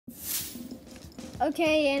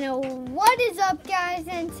Okay, and what is up, guys?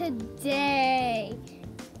 And today,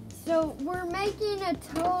 so we're making a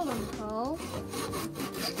totem pole.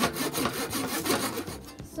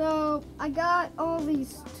 So I got all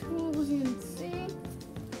these tools, you can see.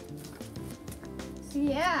 So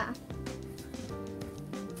yeah,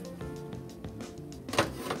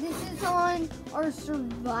 this is on our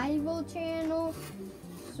survival channel.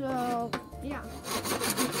 So yeah.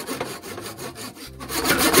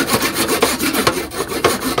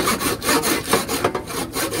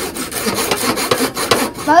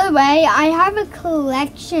 By the way, I have a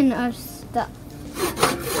collection of stuff.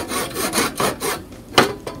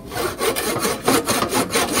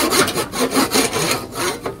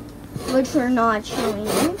 Which we're not showing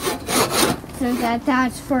you. So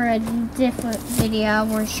that's for a different video.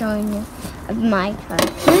 We're showing you of my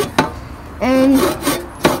collection. And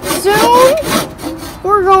soon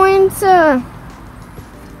we're going to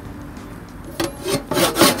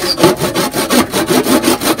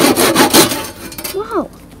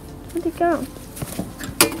where'd it go?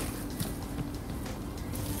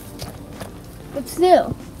 But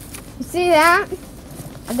still, you see that?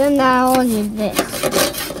 I've done that all in this.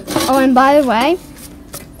 Oh, and by the way,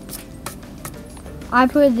 I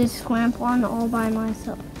put this clamp on all by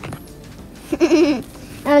myself. And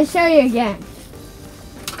I'll show you again.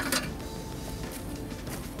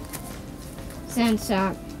 Since,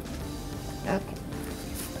 okay.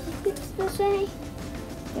 It's this way.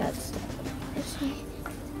 Yeah, it's this way.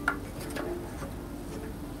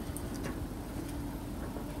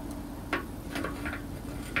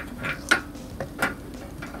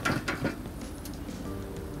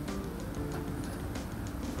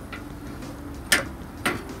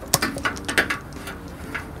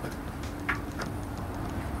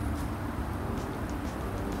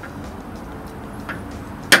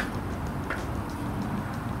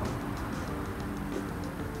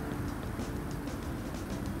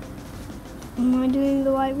 Am I doing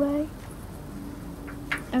the right way?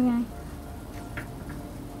 Okay.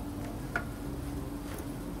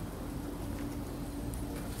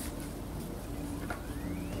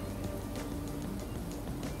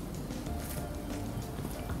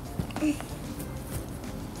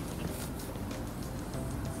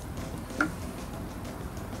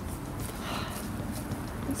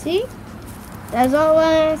 See? That's all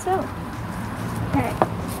I saw. Okay.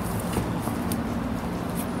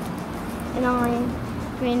 And I'm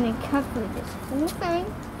going to cover this whole thing.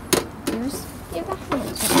 Just give a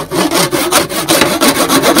hand tap.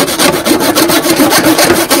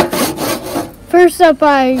 First up,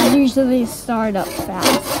 I usually start up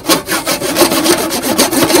fast.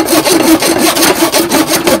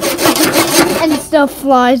 And stuff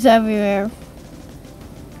flies everywhere.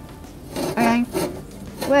 Okay.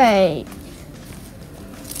 Wait.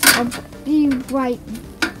 I'll be right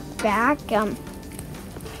back. I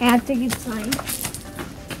have to get signed.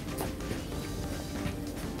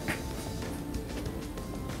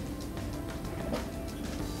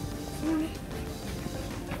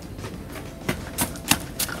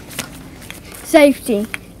 Safety.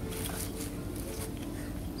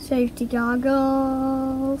 Safety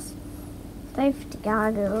goggles. Safety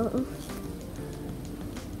goggles.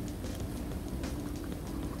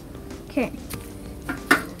 Okay.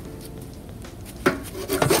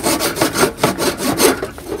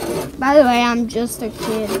 By the way, I'm just a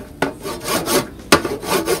kid.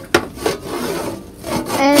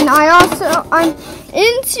 And I'm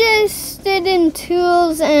interested in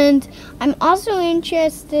tools, and I'm also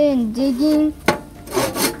interested in digging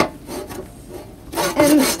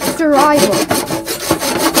and survival.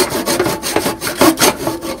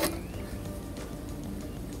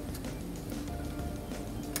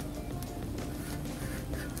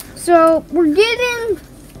 So we're getting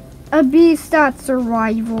a beast at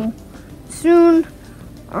survival. Soon,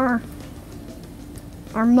 our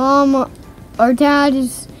mom, our dad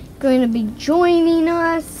is going to be joining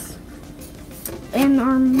us, and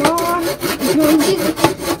our mom is going to be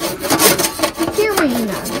hearing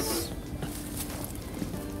us.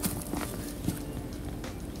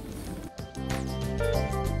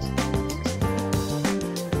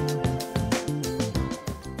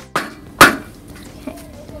 Okay.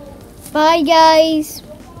 Bye, guys.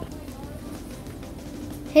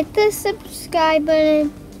 Hit the subscribe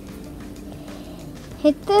button,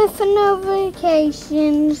 hit the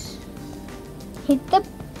notifications, hit the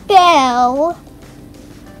bell,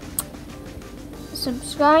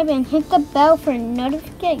 subscribe and hit the bell for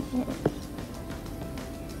notifications.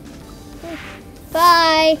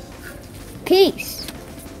 Bye. Peace.